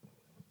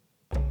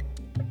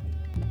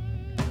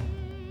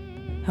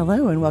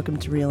Hello and welcome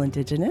to Real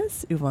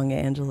Indigenous, Uvonga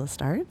Angela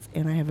Starts,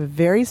 and I have a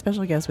very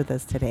special guest with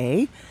us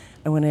today.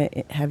 I want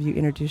to have you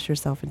introduce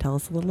yourself and tell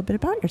us a little bit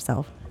about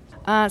yourself.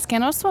 My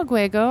name is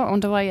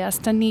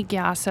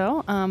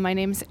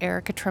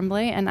Erica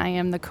Tremblay, and I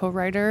am the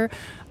co-writer,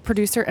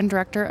 producer, and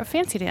director of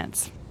Fancy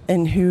Dance.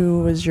 And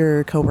who was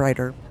your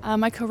co-writer?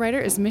 My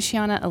co-writer is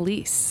Michiana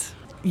Elise.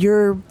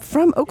 You're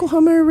from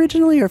Oklahoma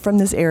originally, or from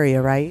this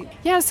area, right?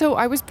 Yeah, so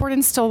I was born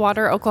in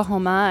Stillwater,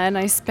 Oklahoma, and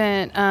I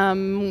spent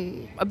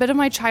a bit of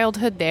my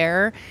childhood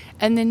there.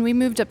 And then we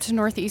moved up to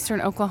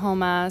northeastern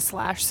Oklahoma /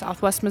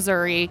 southwest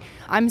Missouri.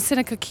 I'm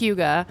Seneca,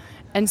 Cayuga,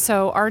 and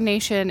so our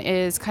nation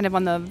is kind of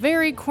on the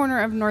very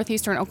corner of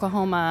northeastern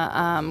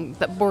Oklahoma,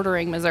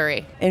 bordering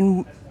Missouri.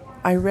 And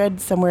I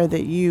read somewhere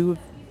that you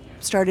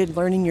started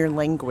learning your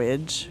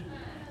language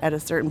at a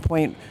certain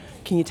point.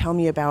 Can you tell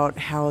me about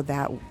how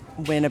that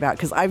went about?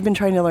 Because I've been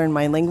trying to learn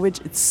my language.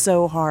 It's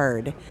so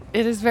hard.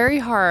 It is very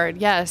hard,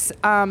 yes.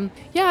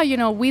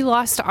 We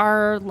lost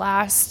our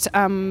last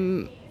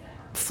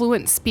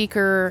fluent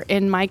speaker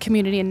in my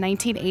community in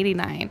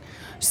 1989.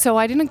 So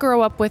I didn't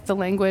grow up with the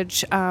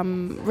language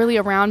really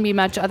around me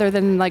much, other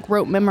than like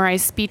rote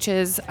memorized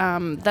speeches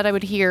that I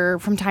would hear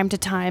from time to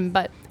time.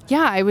 But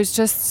yeah, I was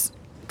just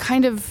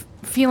kind of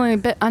feeling a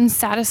bit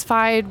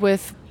unsatisfied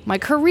with my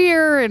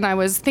career, and I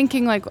was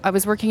thinking, like, I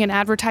was working in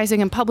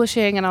advertising and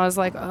publishing, and I was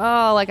like,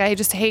 oh, like, I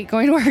just hate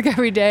going to work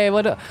every day.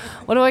 What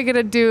do I get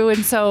to do?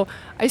 And so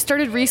I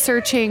started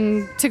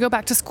researching to go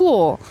back to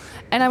school,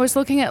 and I was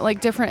looking at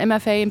like different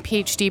MFA and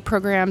PhD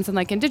programs and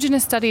like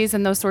Indigenous studies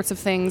and those sorts of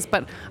things.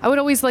 But I would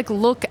always like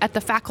look at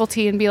the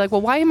faculty and be like,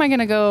 well, why am I going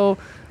to go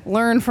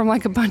learn from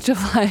like a bunch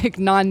of like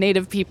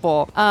non-native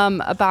people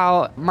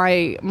about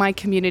my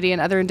community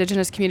and other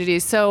Indigenous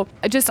communities? So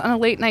just on a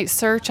late night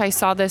search, I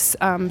saw this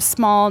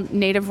small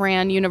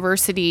native-ran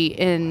university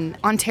in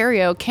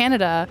Ontario,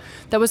 Canada,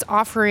 that was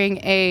offering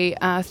a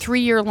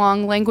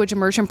 3-year-long language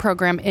immersion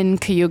program in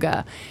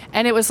Cayuga.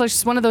 And it was like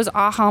just one of those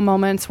aha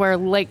moments where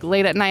like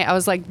late at night I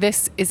was like,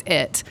 this is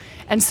it.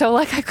 And so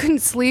like I couldn't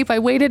sleep. I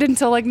waited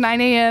until like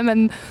 9 a.m.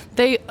 and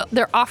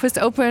their office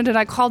opened, and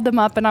I called them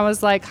up and I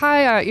was like,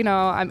 hi,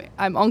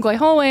 I'm Ongwe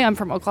Howe, I'm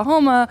from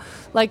Oklahoma.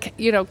 Like,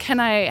 how can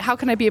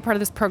I be a part of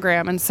this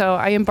program? And so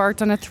I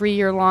embarked on a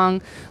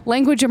 3-year-long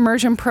language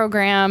immersion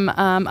program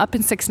up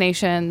in Six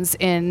Nations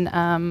in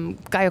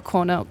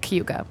Guyakona,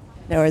 Cayuga.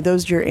 Now, are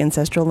those your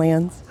ancestral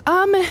lands?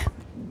 I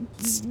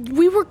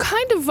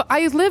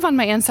live on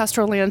my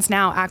ancestral lands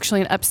now,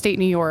 actually, in upstate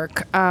New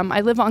York.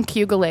 I live on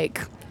Cayuga Lake.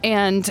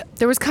 And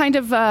there was kind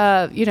of,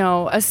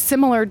 a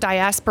similar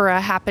diaspora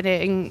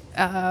happening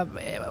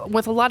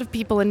with a lot of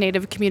people in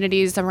Native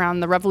communities around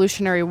the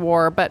Revolutionary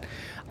War. But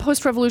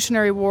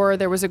post-Revolutionary War,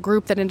 there was a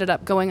group that ended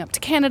up going up to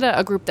Canada,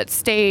 a group that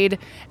stayed,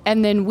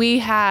 and then we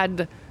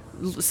had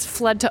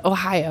fled to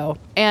Ohio.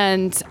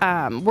 And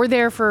we're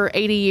there for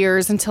 80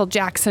 years until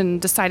Jackson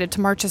decided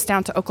to march us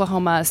down to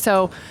Oklahoma.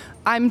 So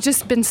I'm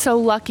just been so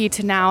lucky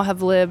to now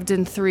have lived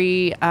in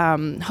 3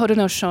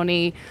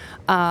 Haudenosaunee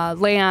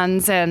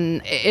lands,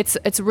 and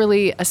it's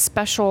really a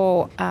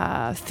special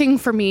thing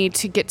for me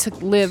to get to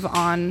live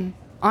on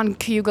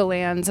Cayuga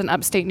lands in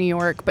upstate New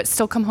York, but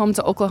still come home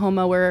to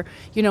Oklahoma where,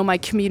 my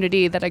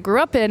community that I grew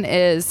up in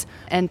is,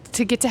 and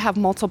to get to have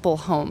multiple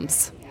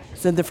homes.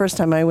 So the first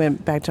time I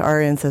went back to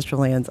our ancestral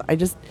lands, I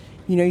just,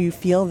 you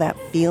feel that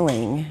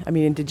feeling. I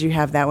mean, did you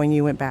have that when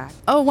you went back?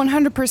 Oh,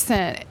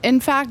 100%. In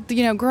fact,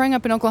 growing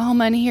up in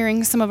Oklahoma and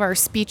hearing some of our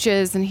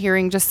speeches and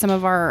hearing just some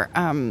of our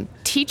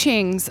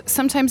teachings,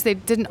 sometimes they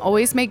didn't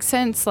always make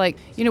sense. Like,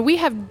 we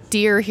have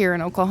deer here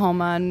in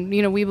Oklahoma, and,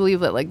 we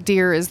believe that like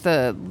deer is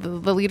the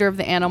leader of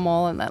the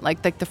animal, and that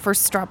like the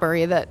first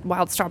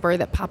wild strawberry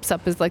that pops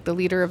up is like the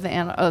leader of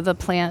the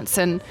plants.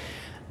 And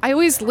I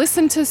always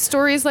listened to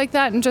stories like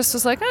that and just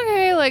was like,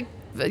 okay, like,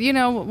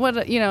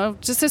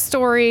 just a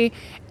story.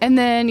 And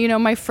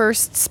then, my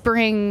first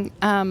spring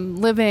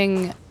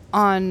living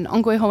on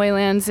Ongwe Howe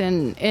lands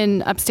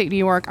in upstate New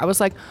York, I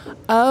was like,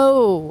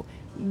 oh,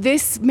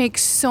 this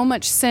makes so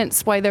much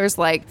sense why there's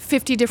like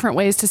 50 different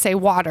ways to say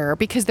water,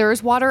 because there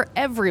is water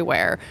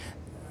everywhere.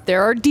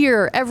 There are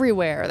deer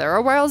everywhere. There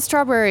are wild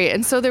strawberry.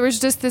 And so there was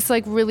just this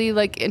like really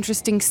like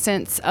interesting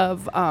sense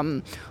of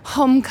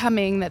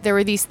homecoming, that there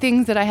were these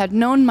things that I had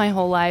known my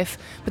whole life,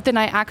 but then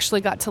I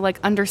actually got to like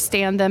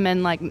understand them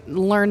and like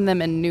learn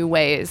them in new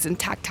ways and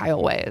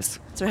tactile ways.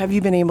 So have you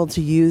been able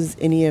to use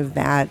any of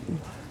that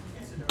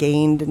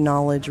regained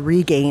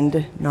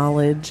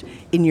knowledge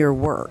in your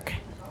work?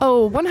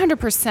 Oh,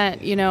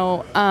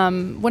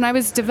 100%. When I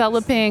was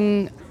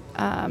developing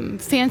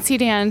Fancy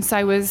Dance,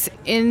 I was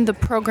in the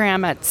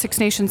program at Six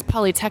Nations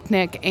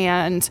Polytechnic,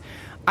 and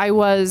I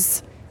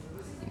was,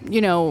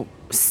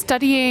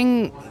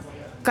 studying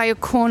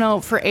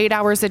Guyakona for 8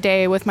 hours a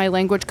day with my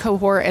language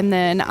cohort, and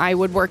then I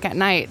would work at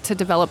night to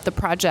develop the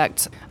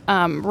project,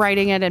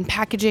 writing it and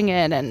packaging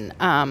it. And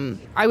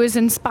I was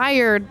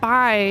inspired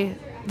by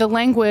the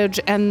language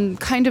and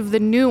kind of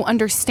the new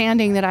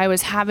understanding that I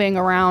was having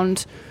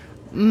around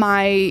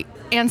my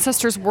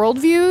ancestors'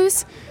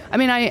 worldviews. I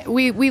mean,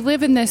 we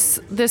live in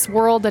this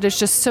world that is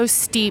just so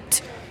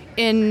steeped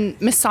in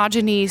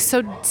misogyny,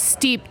 so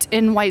steeped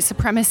in white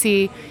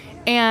supremacy.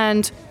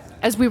 And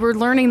as we were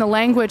learning the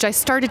language, I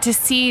started to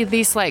see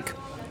these like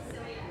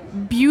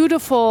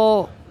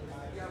beautiful,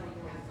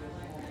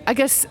 I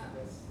guess,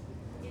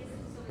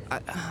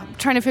 I'm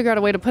trying to figure out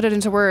a way to put it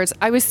into words.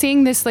 I was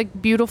seeing this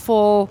like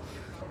beautiful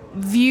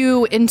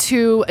view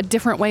into a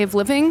different way of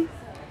living,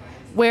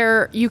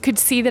 where you could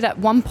see that at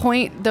one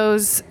point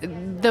those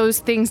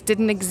things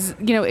didn't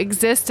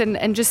exist,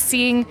 and just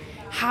seeing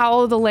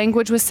how the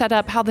language was set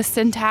up, how the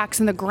syntax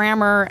and the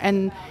grammar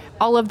and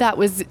all of that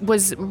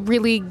was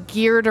really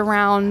geared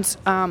around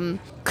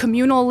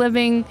communal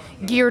living,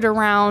 geared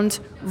around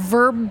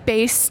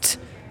verb-based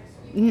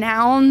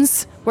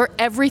nouns, where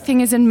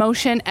everything is in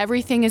motion,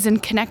 everything is in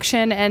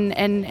connection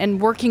and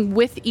working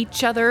with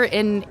each other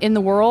in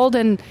the world.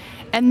 And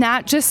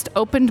that just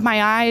opened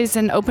my eyes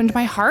and opened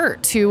my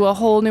heart to a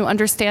whole new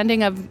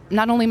understanding of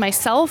not only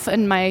myself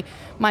and my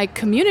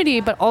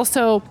community, but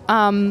also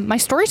my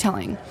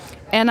storytelling.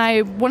 And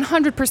I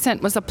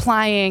 100% was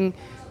applying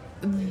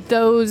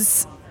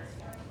those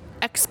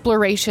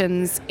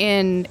explorations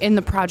in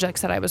the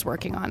projects that I was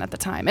working on at the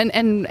time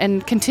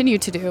and continue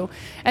to do.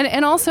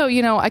 And also,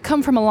 I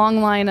come from a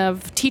long line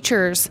of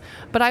teachers,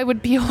 but I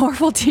would be a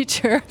horrible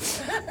teacher.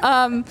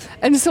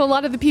 And so a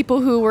lot of the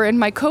people who were in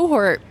my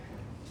cohort,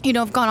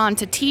 have gone on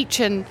to teach,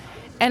 and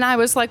I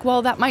was like,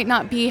 well, that might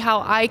not be how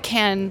I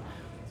can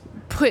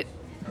put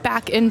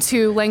back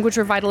into language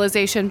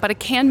revitalization, but I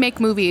can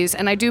make movies,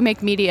 and I do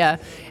make media.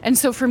 And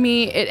so for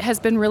me, it has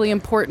been really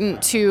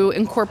important to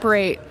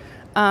incorporate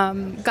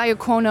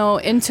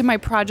Gayokono into my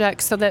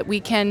project so that we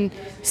can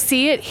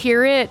see it,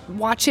 hear it,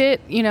 watch it,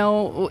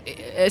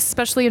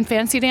 especially in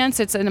fancy dance.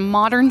 It's in a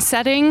modern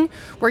setting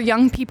where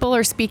young people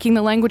are speaking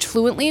the language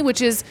fluently,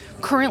 which is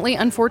currently,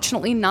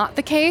 unfortunately, not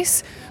the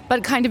case.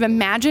 But kind of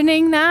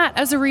imagining that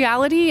as a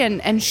reality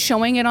and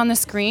showing it on the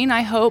screen,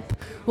 I hope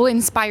will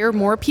inspire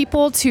more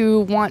people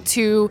to want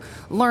to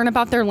learn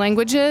about their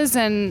languages,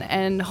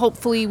 and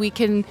hopefully we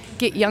can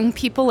get young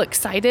people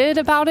excited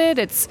about it.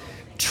 It's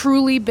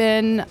truly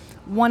been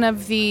one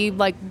of the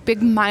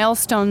big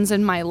milestones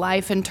in my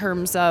life in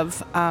terms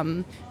of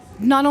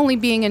not only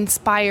being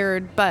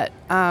inspired, but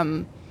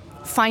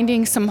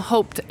finding some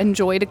hope and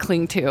joy to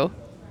cling to.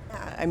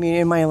 I mean,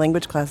 in my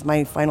language class,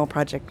 my final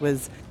project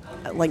was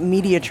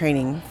media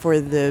training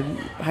for the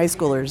high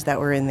schoolers that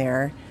were in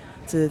there,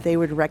 so that they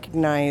would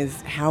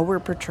recognize how we're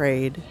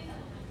portrayed,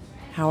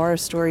 how our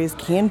stories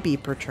can be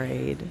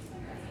portrayed,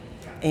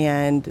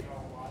 and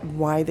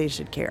why they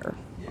should care.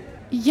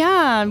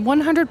 Yeah,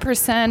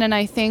 100%. And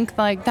I think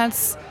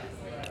that's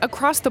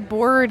across the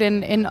board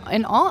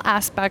in all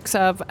aspects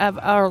of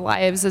our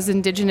lives as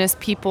Indigenous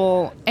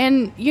people.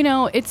 And,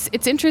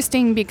 it's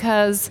interesting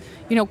because,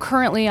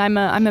 currently I'm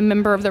a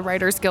member of the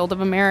Writers Guild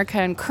of America,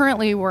 and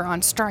currently we're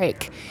on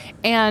strike.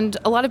 And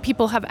a lot of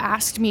people have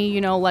asked me,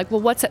 well,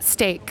 what's at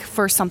stake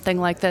for something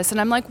like this? And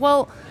I'm like,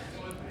 well,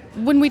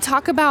 when we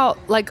talk about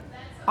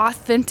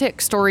authentic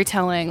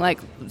storytelling,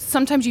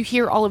 sometimes you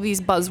hear all of these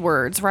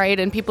buzzwords, right?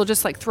 And people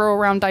just throw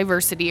around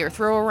diversity or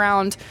throw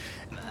around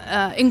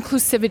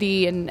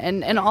inclusivity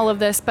and all of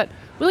this, but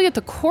really at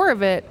the core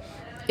of it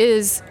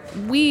is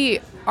we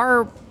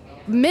are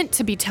meant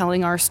to be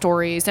telling our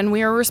stories, and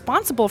we are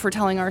responsible for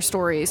telling our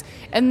stories.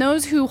 And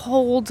those who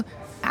hold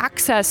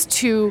access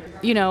to,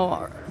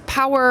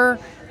 power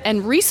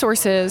and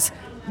resources,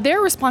 their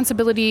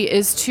responsibility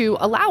is to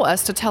allow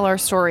us to tell our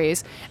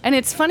stories. And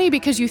it's funny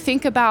because you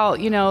think about,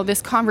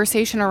 this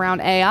conversation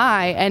around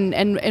AI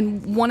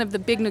and one of the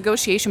big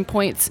negotiation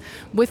points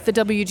with the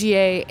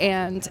WGA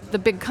and the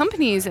big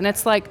companies, and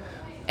it's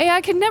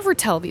AI can never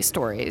tell these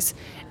stories.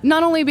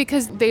 Not only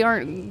because they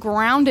aren't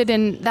grounded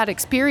in that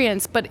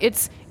experience, but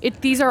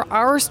these are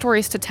our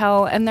stories to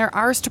tell, and they're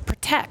ours to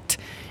protect.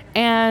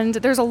 And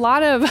there's a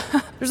lot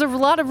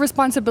of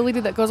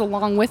responsibility that goes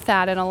along with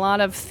that, and a lot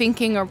of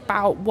thinking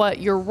about what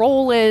your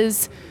role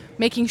is,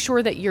 making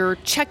sure that you're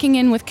checking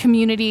in with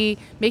community,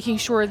 making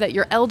sure that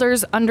your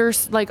elders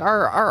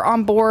are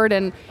on board,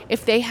 and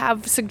if they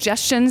have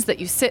suggestions that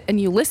you sit and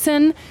you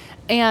listen.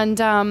 And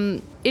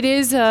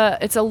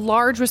it's a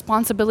large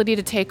responsibility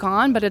to take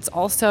on, but it's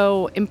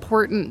also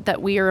important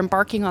that we are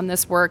embarking on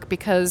this work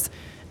because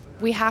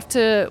we have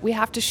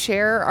to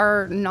share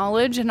our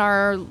knowledge and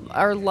our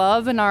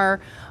love and our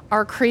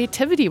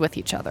creativity with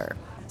each other.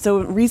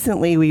 So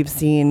recently we've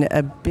seen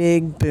a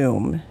big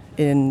boom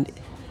in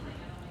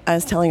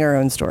us telling our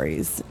own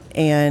stories.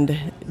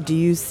 And do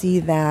you see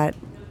that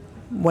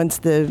once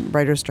the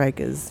writer's strike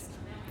is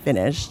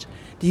finished,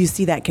 do you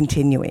see that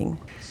continuing?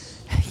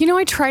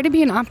 I try to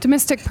be an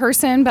optimistic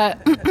person, but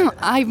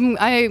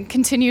I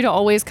continue to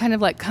always kind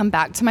of come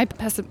back to my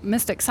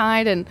pessimistic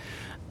side. And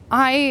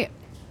I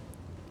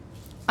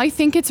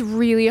think it's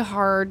really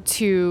hard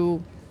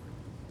to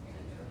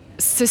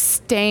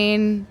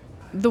sustain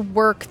the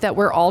work that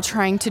we're all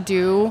trying to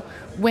do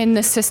when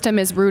the system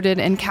is rooted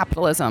in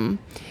capitalism.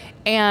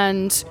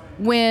 And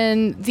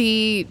when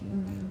the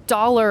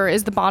dollar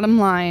is the bottom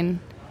line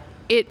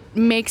it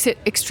makes it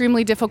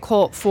extremely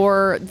difficult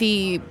for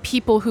the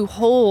people who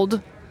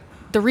hold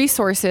the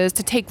resources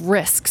to take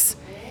risks.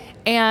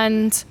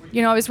 And,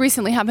 I was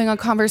recently having a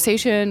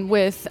conversation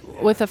with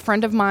a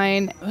friend of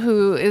mine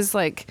who is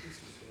like,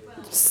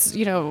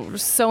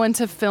 so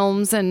into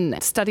films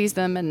and studies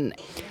them. And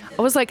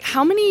I was like,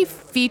 how many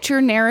feature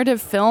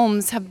narrative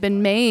films have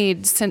been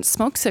made since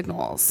Smoke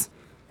Signals?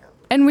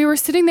 And we were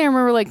sitting there and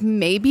we were like,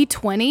 maybe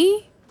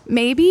 20,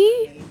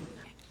 maybe.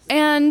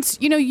 And,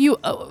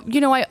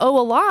 I owe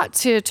a lot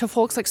to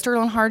folks like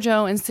Sterling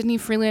Harjo and Sidney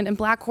Freeland and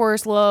Black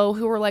Horse Low,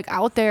 who were like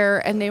out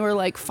there and they were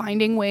like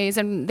finding ways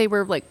and they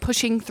were like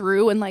pushing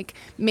through and like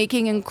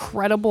making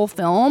incredible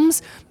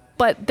films.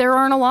 But there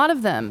aren't a lot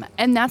of them.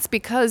 And that's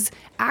because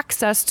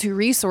access to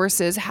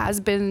resources has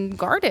been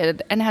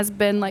guarded and has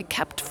been like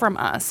kept from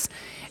us.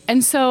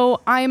 And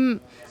so I'm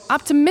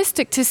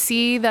optimistic to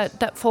see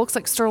that folks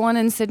like Sterling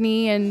and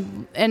Sydney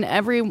and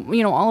every,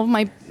 all of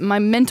my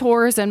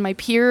mentors and my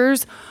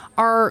peers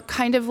are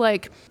kind of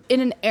like in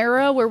an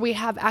era where we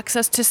have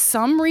access to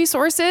some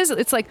resources.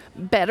 It's like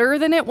better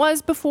than it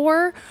was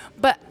before,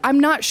 but I'm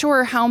not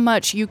sure how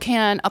much you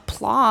can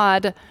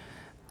applaud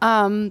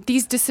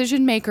these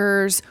decision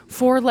makers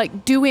for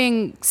like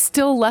doing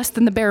still less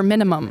than the bare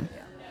minimum.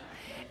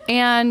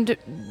 And,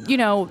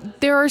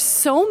 there are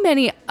so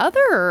many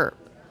other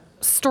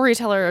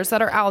storytellers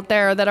that are out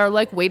there that are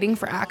like waiting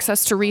for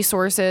access to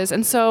resources.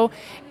 And so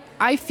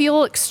I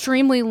feel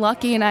extremely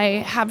lucky and I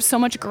have so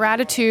much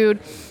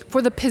gratitude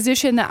for the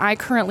position that I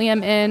currently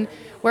am in,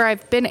 where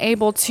I've been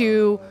able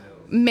to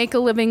make a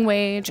living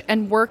wage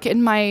and work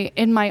in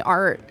my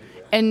art.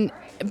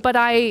 But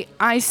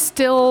I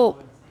still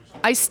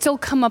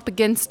come up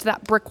against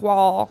that brick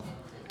wall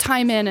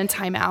time in and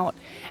time out.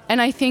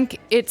 And I think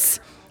it's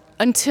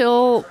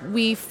until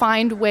we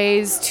find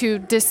ways to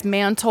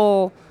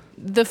dismantle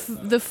the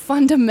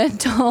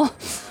fundamental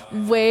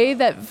way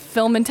that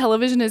film and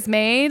television is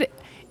made,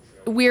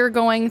 we're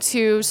going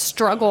to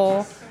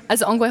struggle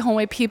as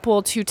Ongwe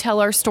people to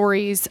tell our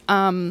stories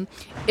in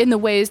the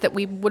ways that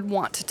we would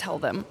want to tell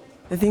them.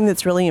 The thing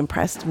that's really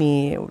impressed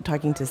me,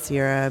 talking to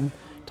Sierra,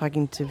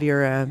 talking to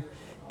Vera,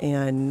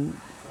 and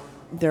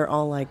they're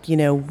all like,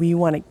 we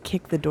want to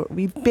kick the door.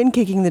 We've been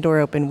kicking the door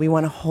open. We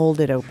want to hold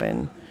it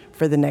open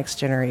for the next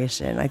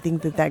generation. I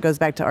think that goes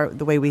back to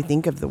the way we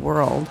think of the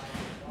world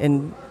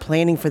and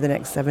planning for the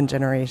next 7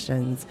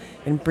 generations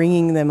and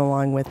bringing them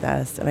along with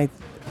us. And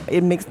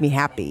it makes me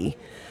happy.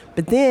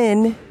 But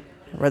then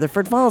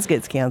Rutherford Falls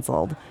gets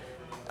canceled.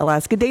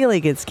 Alaska Daily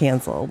gets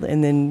canceled.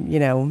 And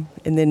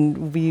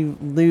then, we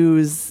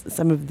lose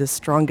some of the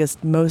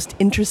strongest, most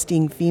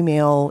interesting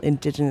female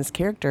Indigenous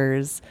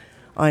characters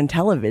on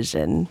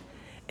television.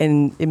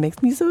 And it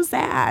makes me so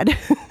sad.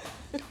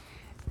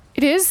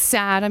 It is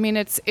sad. I mean,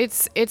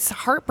 it's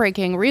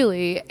heartbreaking,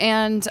 really.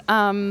 And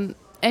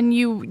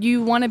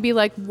you want to be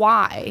like,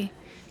 why?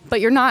 But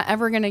you're not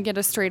ever going to get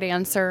a straight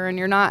answer, and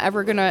you're not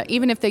ever going to,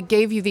 even if they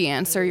gave you the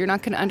answer, you're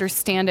not going to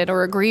understand it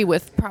or agree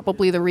with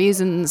probably the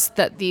reasons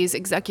that these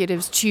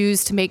executives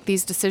choose to make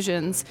these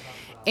decisions.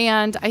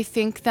 And I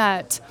think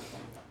that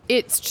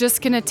it's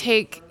just going to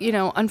take,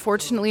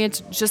 unfortunately,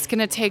 it's just going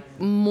to take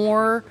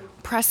more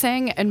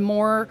pressing and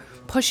more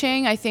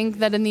pushing. I think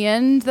that in the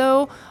end,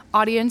 though,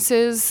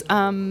 audiences,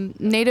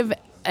 Native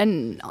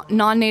and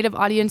non-Native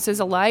audiences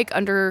alike,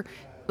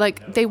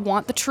 they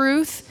want the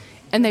truth.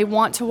 And they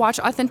want to watch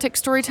authentic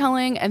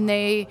storytelling, and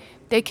they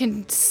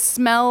can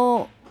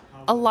smell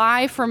a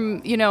lie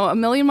from, a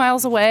million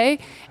miles away.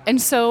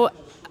 And so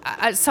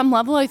at some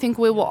level, I think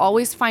we will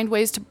always find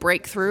ways to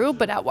break through,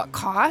 but at what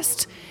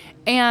cost?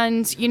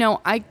 And,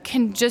 I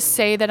can just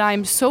say that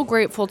I'm so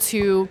grateful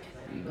to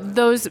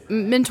those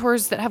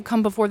mentors that have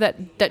come before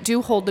that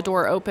do hold the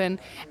door open.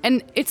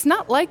 And it's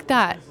not like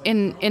that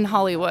in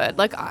Hollywood.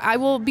 Like, I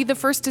will be the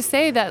first to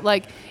say that,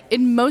 like,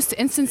 in most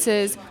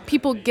instances,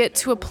 people get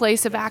to a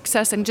place of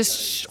access and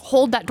just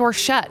hold that door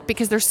shut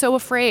because they're so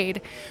afraid.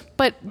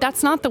 But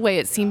that's not the way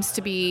it seems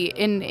to be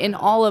in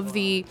all of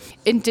the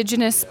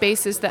Indigenous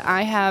spaces that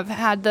I have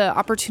had the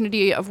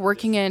opportunity of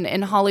working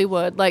in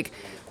Hollywood. Like,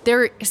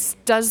 there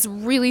does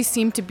really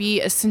seem to be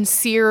a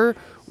sincere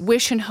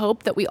wish and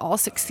hope that we all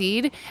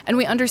succeed. And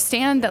we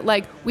understand that,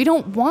 like, we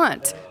don't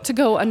want to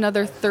go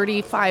another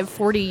 35,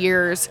 40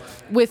 years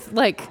with,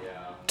 like,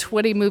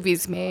 20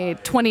 movies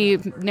made,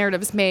 20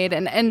 narratives made.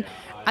 And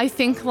I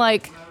think,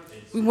 like,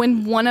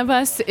 when one of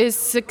us is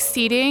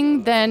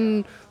succeeding,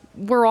 then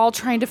we're all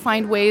trying to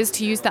find ways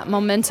to use that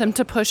momentum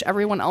to push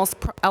everyone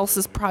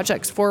else's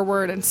projects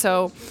forward. And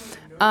so,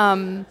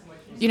 I'm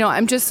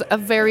just a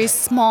very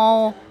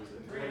small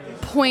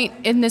point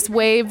in this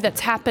wave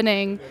that's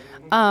happening.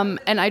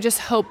 And I just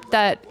hope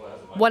that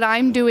what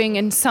I'm doing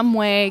in some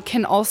way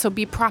can also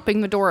be propping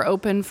the door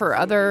open for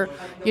other,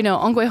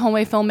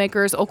 Ongwe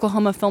filmmakers,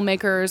 Oklahoma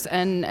filmmakers,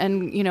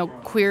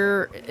 and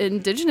queer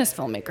Indigenous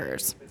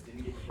filmmakers.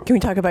 Can we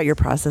talk about your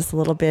process a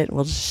little bit?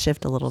 We'll just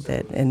shift a little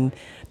bit and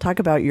talk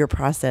about your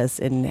process.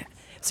 And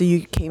so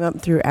you came up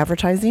through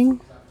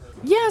advertising?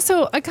 Yeah,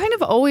 so I kind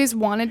of always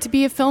wanted to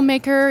be a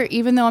filmmaker,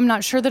 even though I'm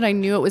not sure that I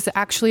knew it was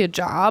actually a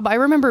job. I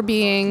remember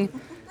being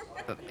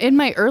in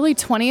my early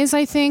 20s,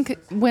 I think,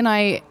 when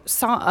I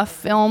saw a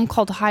film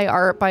called High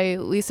Art by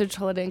Lisa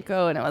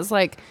Cholodenko, and it was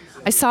like,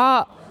 I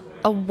saw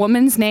a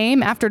woman's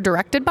name after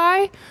directed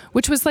by,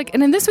 which was like,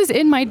 and then this was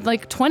in my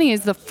like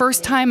 20s, the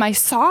first time I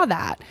saw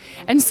that.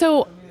 And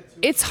so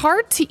it's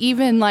hard to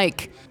even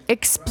like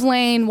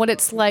explain what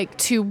it's like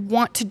to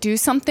want to do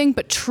something,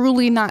 but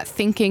truly not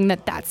thinking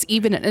that that's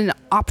even an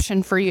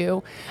option for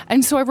you.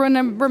 And so I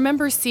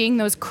remember seeing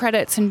those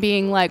credits and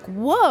being like,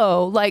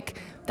 whoa, like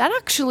that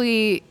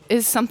actually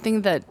is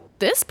something that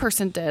this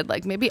person did.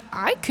 Like maybe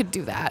I could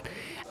do that.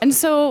 And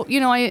so, you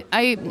know,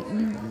 I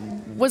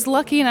was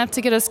lucky enough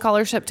to get a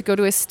scholarship to go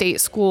to a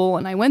state school,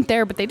 and I went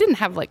there, but they didn't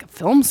have like a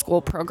film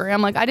school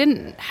program. Like I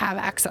didn't have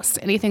access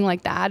to anything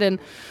like that. And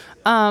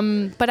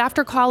but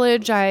after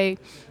college, I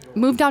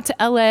moved out to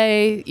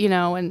LA, you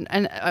know, and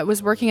I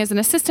was working as an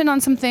assistant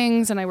on some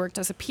things, and I worked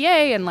as a PA,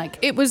 and like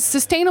it was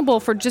sustainable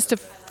for just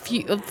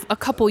a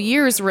couple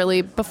years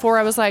really before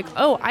I was like,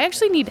 oh, I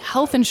actually need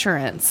health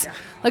insurance.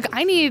 Like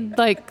I need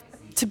like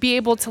to be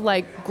able to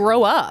like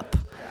grow up.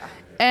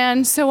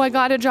 And so I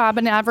got a job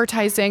in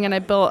advertising, and I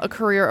built a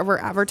career over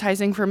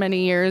advertising for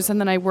many years.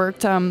 And then I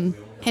worked in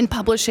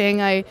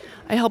publishing. I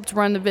helped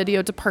run the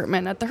video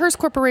department at the Hearst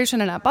Corporation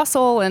and at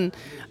Bustle. And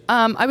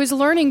I was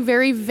learning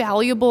very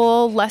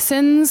valuable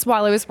lessons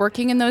while I was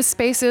working in those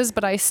spaces,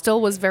 but I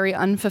still was very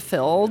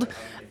unfulfilled.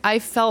 I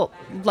felt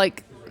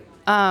like,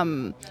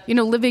 you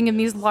know, living in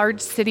these large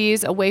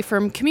cities away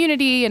from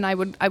community, and I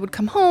would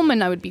come home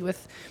and I would be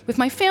with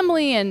my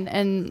family,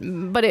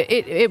 but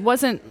it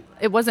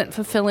wasn't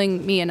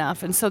fulfilling me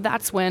enough. And so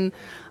that's when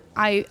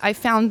I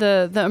found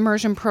the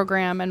immersion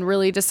program and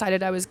really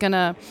decided I was going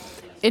to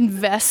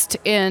invest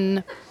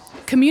in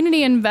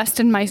community, and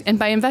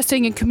by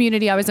investing in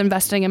community, I was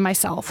investing in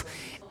myself.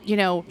 You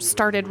know,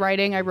 started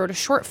writing. I wrote a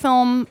short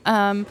film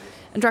and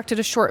directed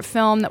a short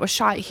film that was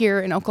shot here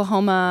in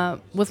Oklahoma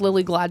with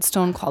Lily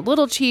Gladstone called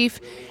Little Chief.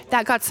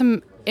 That got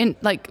some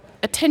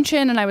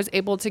attention, and I was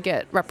able to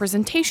get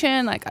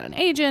representation. I got an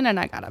agent and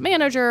I got a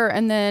manager,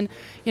 and then,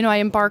 you know, I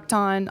embarked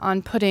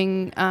on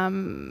putting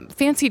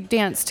Fancy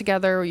Dance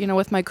together, you know,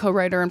 with my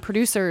co-writer and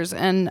producers.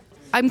 And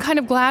I'm kind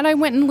of glad I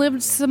went and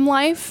lived some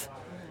life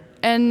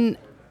and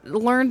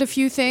learned a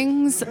few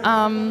things.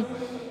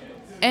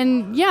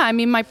 And yeah, I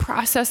mean, my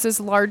process is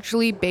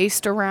largely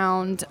based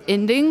around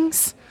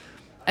endings.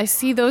 I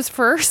see those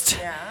first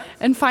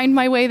and find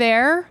my way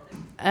there,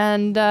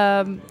 and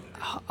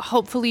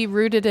hopefully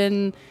rooted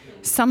in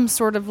some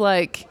sort of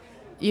like,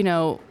 you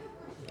know,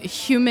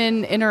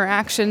 human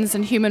interactions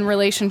and human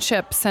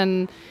relationships,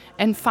 and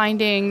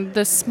finding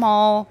the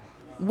small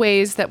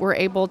ways that we're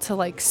able to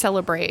like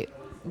celebrate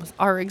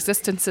our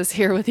existences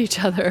here with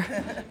each other,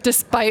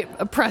 despite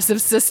oppressive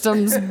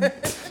systems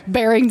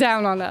bearing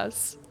down on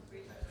us.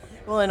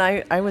 Well, and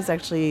I was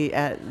actually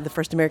at the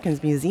First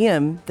Americans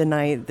Museum the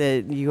night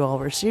that you all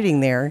were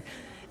shooting there,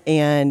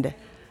 and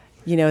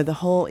you know, the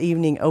whole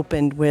evening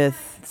opened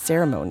with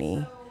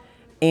ceremony.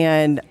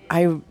 And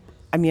I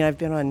mean, I've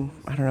been on,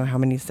 I don't know how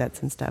many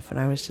sets and stuff, and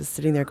I was just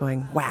sitting there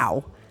going,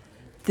 wow,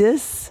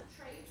 this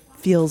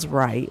feels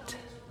right.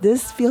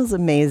 This feels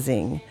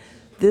amazing.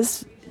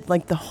 This,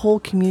 like, the whole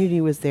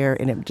community was there,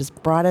 and it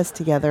just brought us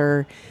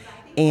together.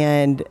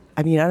 And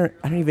I mean, I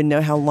don't even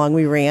know how long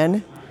we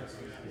ran,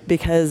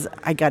 because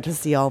I got to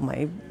see all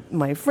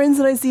my friends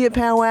that I see at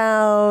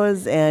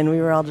powwows, and we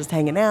were all just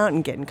hanging out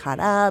and getting caught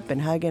up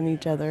and hugging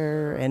each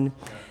other, and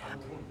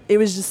it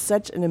was just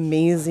such an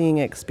amazing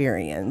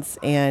experience.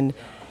 And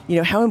you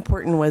know, how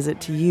important was it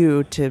to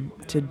you to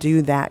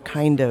do that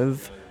kind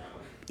of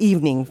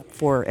evening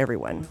for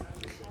everyone?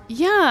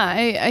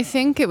 Yeah, I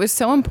think it was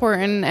so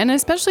important, and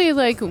especially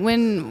like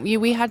when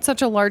we had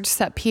such a large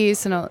set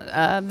piece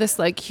and this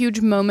like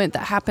huge moment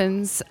that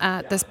happens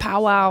at this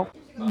powwow.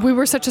 We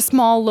were such a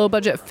small,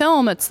 low-budget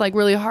film, it's like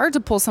really hard to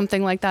pull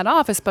something like that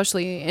off,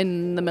 especially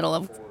in the middle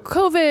of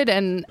COVID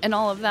and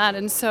all of that.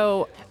 And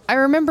so I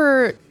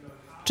remember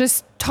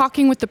just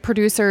talking with the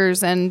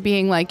producers and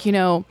being like, you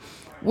know,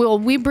 will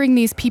we bring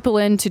these people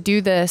in to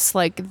do this?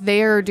 Like,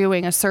 they're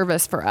doing a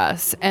service for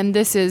us, and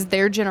this is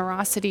their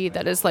generosity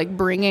that is like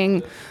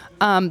bringing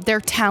their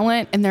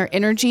talent and their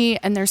energy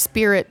and their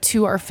spirit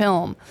to our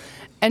film.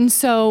 And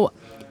so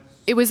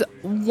it was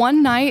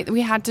one night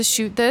we had to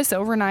shoot this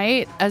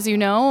overnight, as you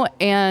know,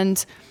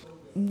 and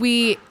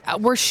we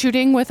were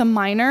shooting with a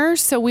minor,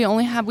 so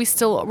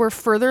we're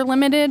further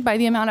limited by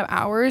the amount of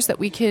hours that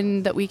we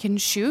can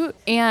shoot.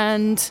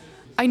 And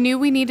I knew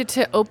we needed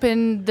to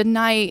open the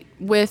night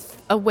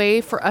with a way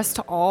for us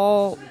to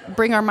all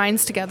bring our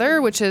minds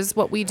together, which is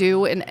what we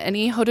do in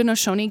any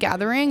Haudenosaunee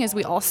gathering, is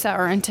we all set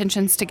our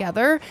intentions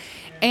together.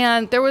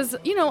 And there was,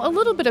 you know, a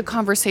little bit of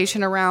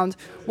conversation around,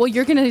 well,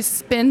 you're going to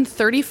spend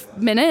 30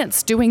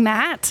 minutes doing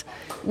that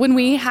when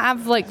we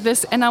have like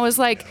this. And I was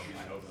like,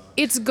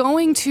 it's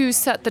going to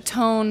set the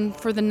tone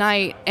for the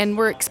night, and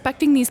we're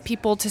expecting these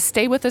people to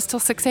stay with us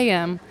till 6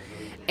 a.m.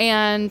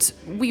 And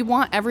we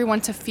want everyone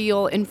to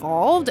feel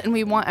involved, and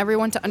we want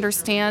everyone to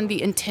understand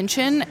the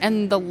intention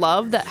and the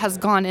love that has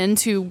gone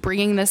into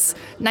bringing this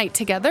night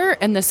together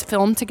and this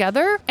film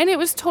together. And it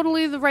was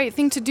totally the right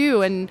thing to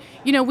do. And,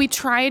 we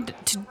tried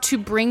to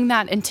bring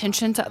that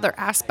intention to other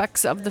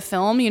aspects of the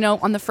film.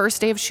 On the first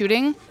day of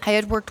shooting, I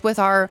had worked with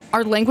our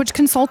language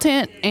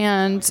consultant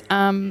and,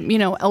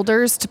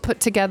 elders to put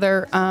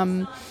together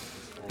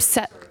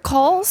set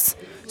calls.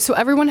 So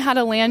everyone had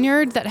a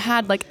lanyard that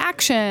had like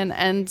action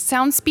and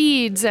sound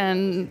speeds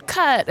and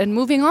cut and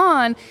moving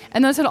on.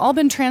 And those had all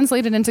been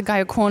translated into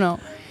Gayacono.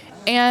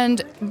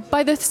 And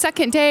by the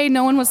second day,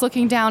 no one was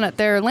looking down at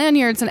their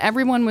lanyards and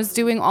everyone was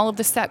doing all of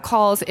the set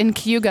calls in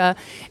Cayuga.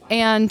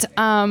 And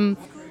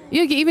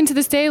even to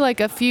this day, like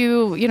a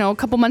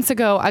couple months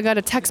ago, I got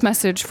a text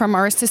message from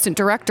our assistant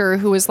director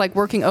who was like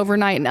working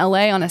overnight in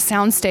LA on a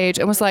soundstage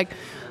and was like,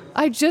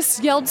 I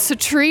just yelled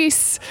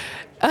Satrice.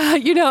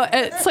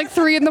 It's like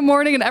 3 a.m.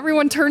 and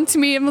everyone turned to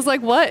me and was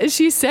like, what is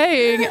she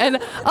saying? And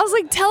I was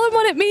like, tell him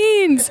what it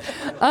means.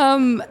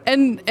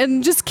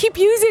 And just keep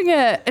using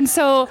it. And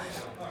so,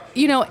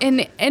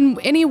 in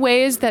any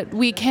ways that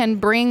we can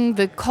bring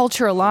the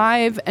culture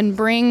alive and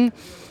bring,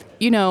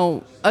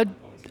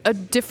 a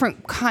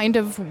different kind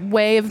of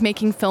way of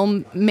making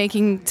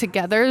filmmaking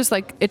together is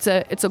like, it's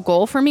a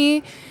goal for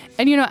me.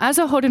 And, as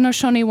a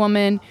Haudenosaunee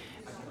woman,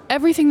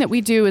 everything that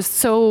we do is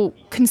so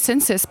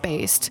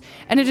consensus-based,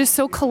 and it is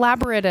so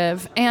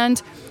collaborative,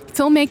 and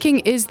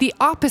filmmaking is the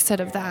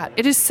opposite of that.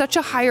 It is such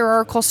a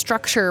hierarchical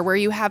structure where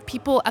you have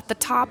people at the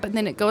top and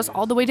then it goes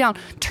all the way down.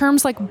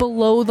 Terms like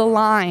below the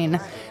line,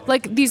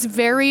 like these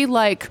very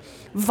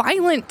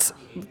violent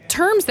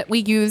terms that we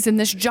use in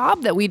this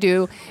job that we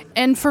do.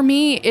 And for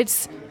me,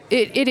 it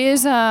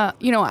is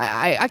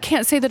I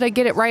can't say that I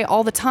get it right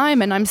all the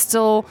time, and I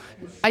still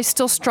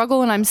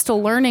struggle and I'm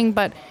still learning,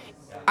 but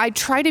I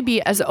try to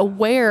be as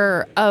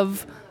aware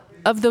of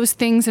those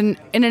things in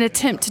an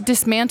attempt to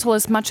dismantle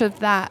as much of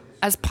that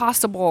as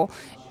possible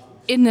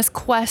in this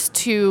quest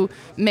to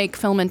make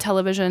film and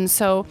television.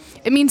 So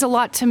it means a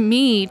lot to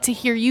me to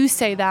hear you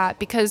say that,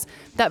 because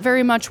that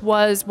very much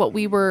was what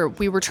we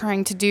were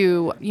trying to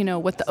do,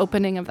 with the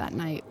opening of that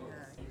night.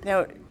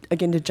 Now,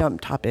 again, to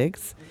jump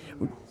topics,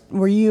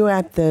 were you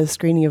at the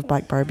screening of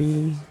Black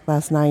Barbie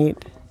last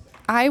night?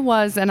 I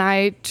was, and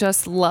I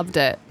just loved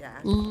it. Yeah.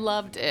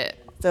 Loved it.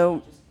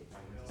 So,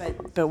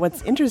 but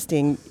what's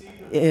interesting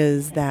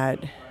is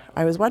that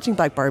I was watching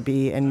Black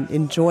Barbie and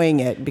enjoying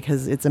it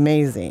because it's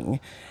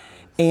amazing.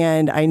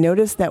 And I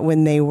noticed that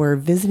when they were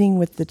visiting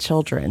with the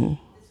children,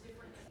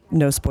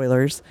 no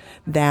spoilers,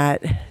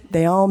 that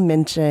they all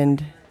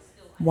mentioned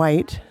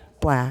white,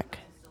 black,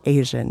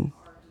 Asian,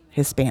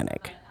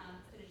 Hispanic.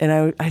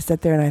 And I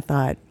sat there and I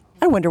thought,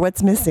 I wonder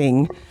what's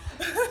missing.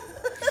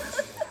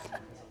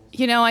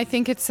 I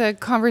think it's a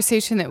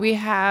conversation that we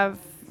have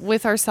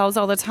with ourselves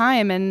all the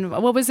time. And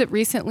what was it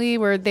recently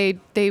where they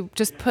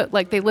just put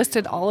they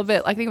listed all of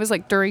it? I think it was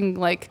during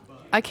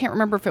I can't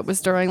remember if it was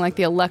during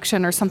the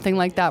election or something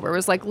like that, where it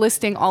was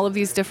listing all of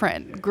these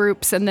different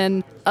groups and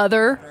then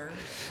other,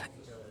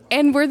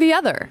 and we're the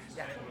other.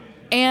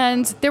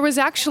 And there was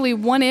actually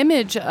one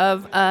image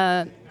of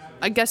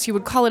I guess you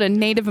would call it a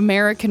Native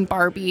American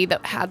Barbie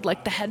that had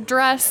the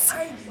headdress.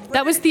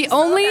 That was the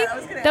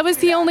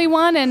only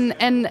one, and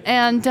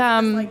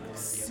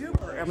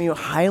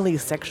highly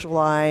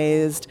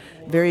sexualized,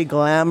 very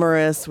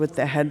glamorous with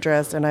the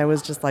headdress, and I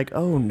was just like,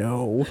 oh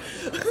no.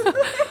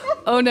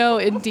 Oh no,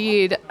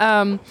 indeed.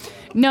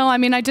 No,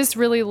 I just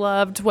really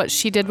loved what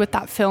she did with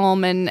that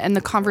film and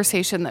the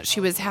conversation that she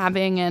was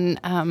having, and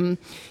I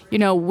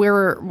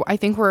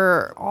think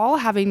we're all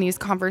having these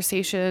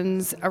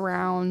conversations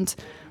around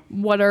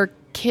what our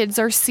kids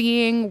are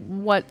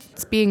seeing,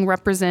 what's being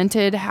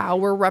represented, how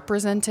we're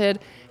represented,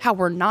 how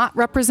we're not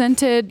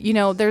represented.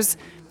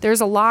 There's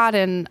a lot,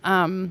 and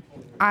I'm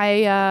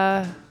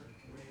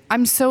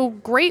so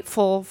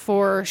grateful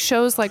for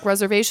shows like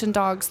Reservation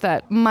Dogs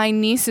that my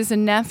nieces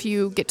and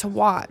nephew get to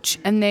watch,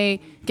 and they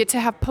get to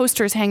have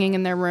posters hanging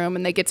in their room,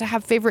 and they get to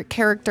have favorite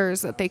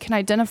characters that they can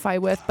identify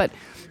with. But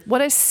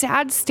what a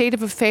sad state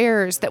of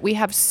affairs that we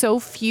have so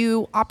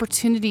few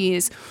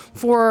opportunities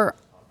for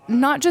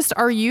not just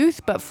our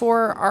youth, but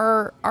for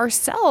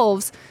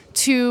ourselves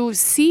to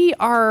see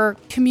our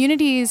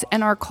communities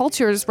and our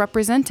cultures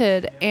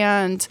represented.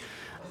 And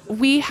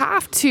we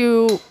have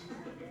to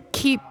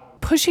keep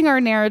pushing our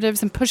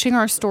narratives and pushing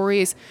our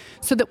stories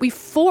so that we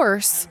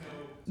force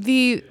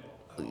the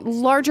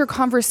larger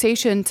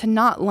conversation to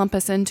not lump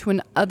us into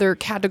an other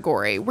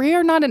category. We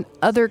are not an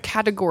other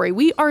category.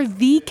 We are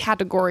the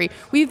category.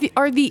 We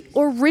are the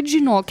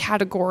original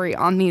category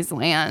on these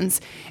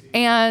lands.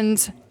 And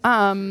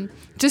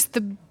just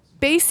the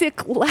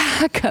basic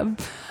lack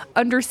of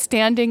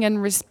understanding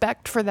and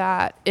respect for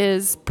that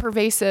is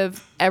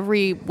pervasive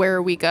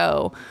everywhere we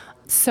go.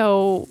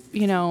 So,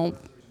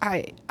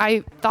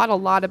 I thought a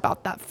lot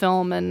about that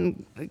film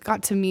and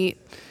got to meet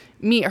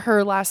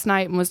her last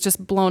night and was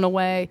just blown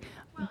away.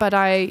 But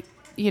I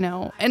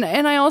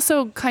and I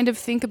also kind of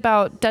think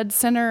about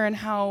deadCenter and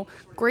how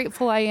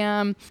grateful I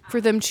am for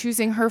them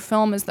choosing her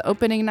film as the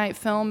opening night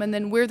film, and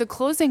then we're the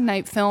closing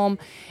night film,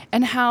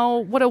 and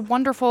what a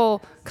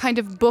wonderful kind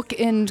of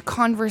bookend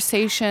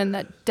conversation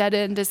that Dead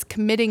End is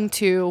committing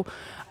to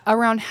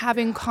around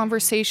having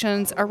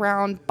conversations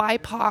around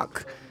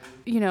BIPOC,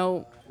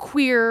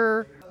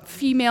 queer,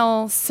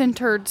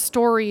 female-centered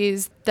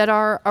stories that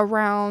are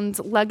around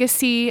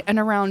legacy and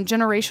around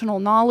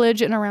generational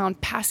knowledge and around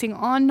passing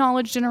on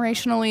knowledge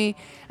generationally.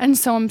 And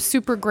so I'm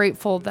super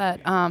grateful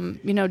that,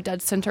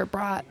 deadCenter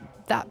brought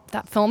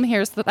that film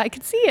here so that I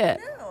could see it.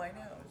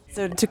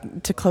 So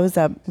to close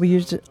up,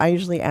 I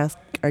usually ask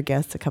our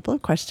guests a couple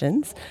of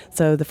questions.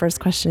 So the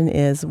first question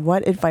is,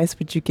 what advice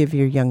would you give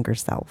your younger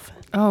self?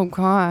 Oh,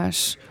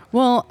 gosh.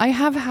 Well, I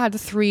have had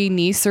 3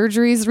 knee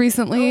surgeries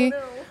recently. Oh,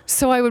 no.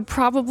 So I would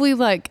probably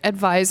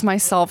advise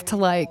myself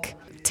to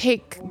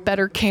take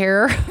better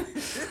care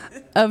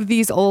of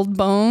these old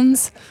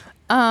bones.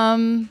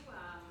 Man,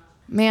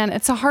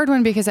 it's a hard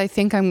one because I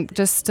think I'm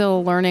just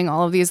still learning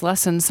all of these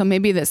lessons. So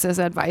maybe this is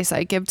advice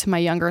I give to my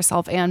younger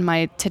self and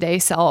my today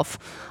self.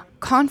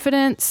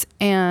 Confidence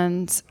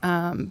and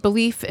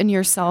belief in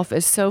yourself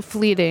is so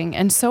fleeting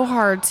and so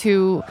hard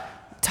to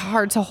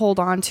hold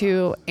on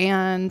to.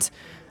 And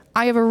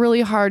I have a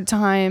really hard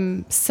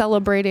time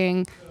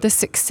celebrating the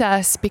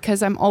success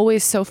because I'm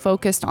always so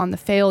focused on the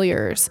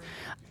failures.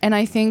 And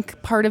I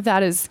think part of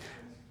that is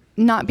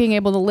not being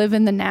able to live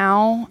in the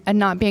now and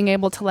not being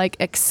able to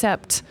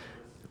accept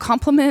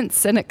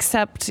compliments and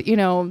accept,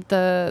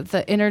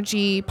 the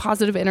energy,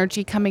 positive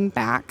energy coming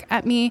back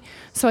at me.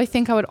 So I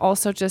think I would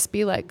also just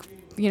be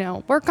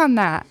work on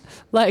that.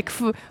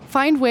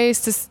 Find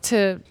ways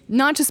to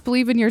not just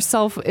believe in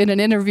yourself in an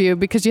interview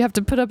because you have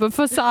to put up a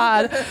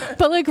facade,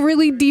 but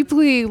really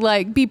deeply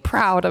be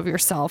proud of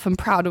yourself and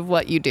proud of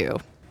what you do.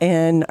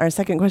 And our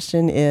second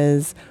question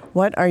is,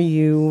 what are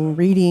you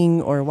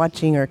reading or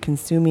watching or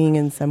consuming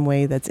in some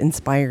way that's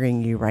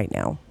inspiring you right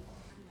now?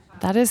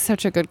 That is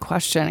such a good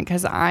question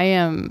because I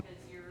am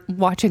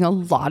watching a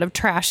lot of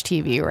trash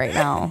TV right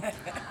now.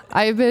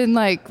 I've been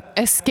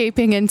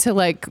escaping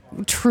into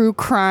true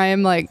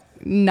crime,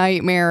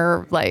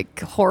 nightmare,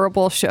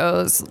 horrible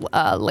shows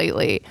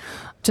lately,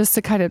 just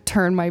to kind of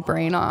turn my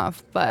brain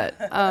off. But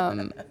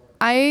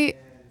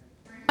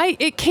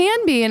it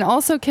can be, and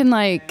also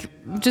can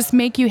just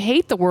make you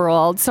hate the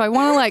world. So I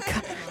want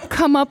to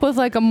come up with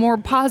a more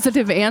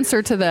positive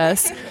answer to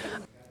this.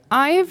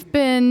 I've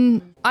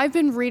been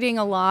reading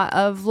a lot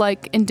of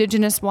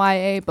Indigenous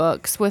YA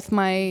books with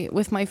my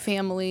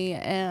family,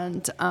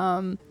 and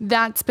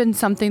that's been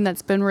something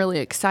that's been really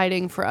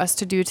exciting for us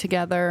to do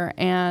together.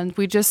 And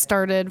we just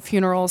started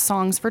Funeral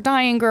Songs for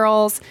Dying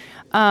Girls,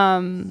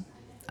 by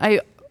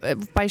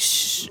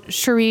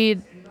Cherie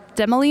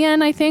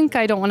Demolian, I think.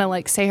 I don't want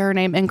to say her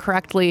name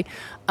incorrectly,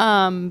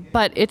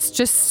 but it's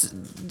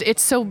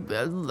so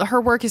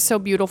her work is so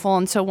beautiful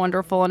and so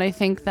wonderful, and I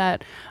think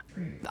that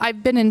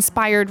I've been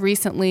inspired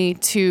recently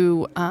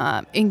to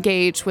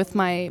engage with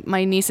my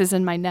nieces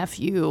and my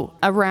nephew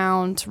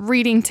around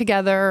reading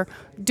together,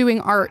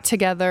 doing art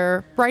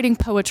together, writing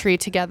poetry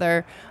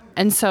together.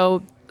 And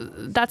so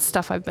that's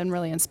stuff I've been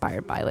really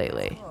inspired by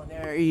lately.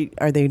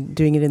 Are they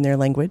doing it in their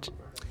language?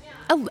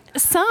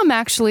 Some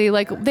actually,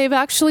 they've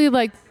actually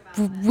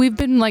we've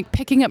been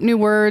picking up new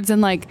words,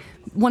 and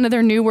one of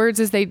their new words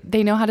is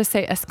they know how to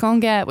say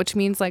esconget, which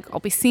means I'll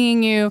be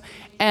seeing you.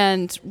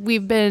 And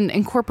we've been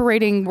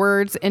incorporating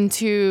words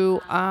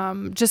into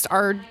just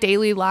our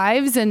daily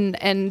lives,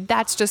 and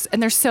that's just,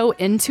 and they're so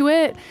into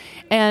it.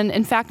 And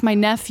in fact, my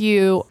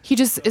nephew, he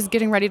just is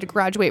getting ready to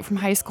graduate from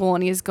high school,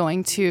 and he's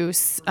going to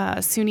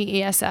SUNY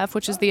ESF,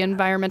 which is the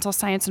Environmental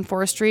Science and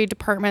Forestry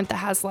department that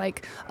has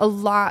a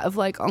lot of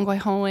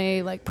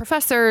Ongwehome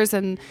professors,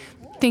 and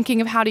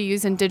thinking of how to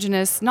use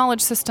indigenous knowledge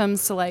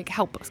systems to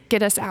help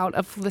get us out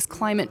of this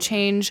climate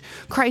change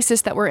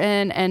crisis that we're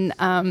in. And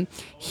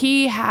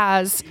he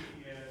has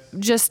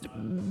just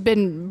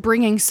been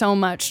bringing so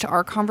much to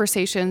our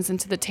conversations and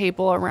to the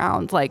table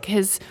around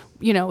his,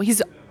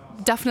 he's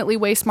definitely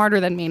way smarter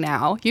than me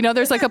now.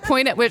 There's a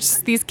point at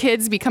which these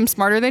kids become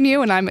smarter than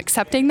you, and I'm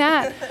accepting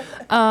that.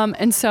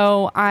 And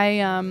so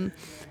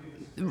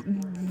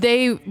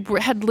they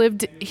had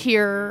lived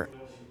here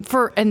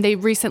and they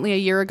recently, a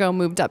year ago,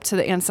 moved up to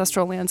the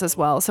ancestral lands as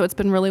well. So it's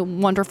been really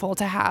wonderful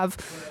to have,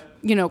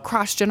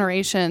 cross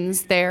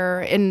generations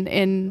there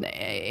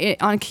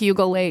on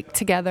Cayuga Lake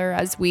together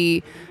as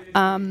we,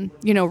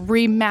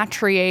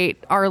 rematriate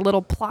our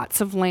little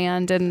plots of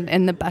land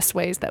in the best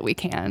ways that we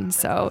can.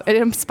 So it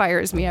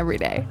inspires me every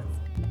day.